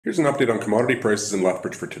Here's an update on commodity prices in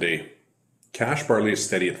Lethbridge for today. Cash barley is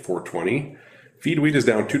steady at $4.20, feed wheat is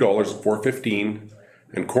down $2 at $4.15,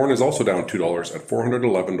 and corn is also down $2 at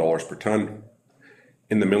 $411 per ton.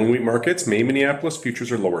 In the milling wheat markets, May Minneapolis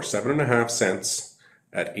futures are lower 7.5 cents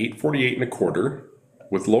at $8.48 1/4,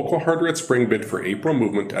 with local hard red spring bid for April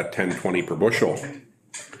movement at $10.20 per bushel.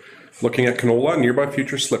 Looking at canola, nearby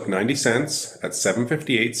futures slipped 90 cents at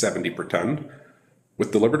 $758.70 per ton,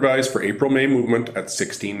 with delivered values for April-May movement at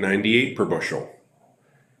 $16.98 per bushel.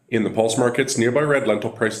 In the pulse markets, nearby red lentil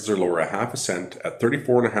prices are lower 1/2 cent at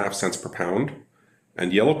 34.5 cents per pound,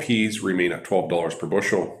 and yellow peas remain at $12 per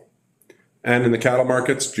bushel. And in the cattle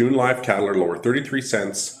markets, June live cattle are lower 33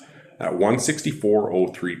 cents at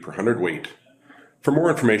 $164.03 per hundredweight. For more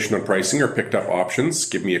information on pricing or picked up options,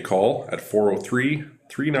 give me a call at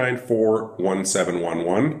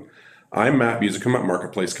 403-394-1711. I'm Matt Musicum at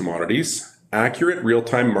Marketplace Commodities. Accurate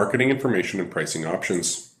real-time marketing information and pricing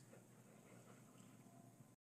options.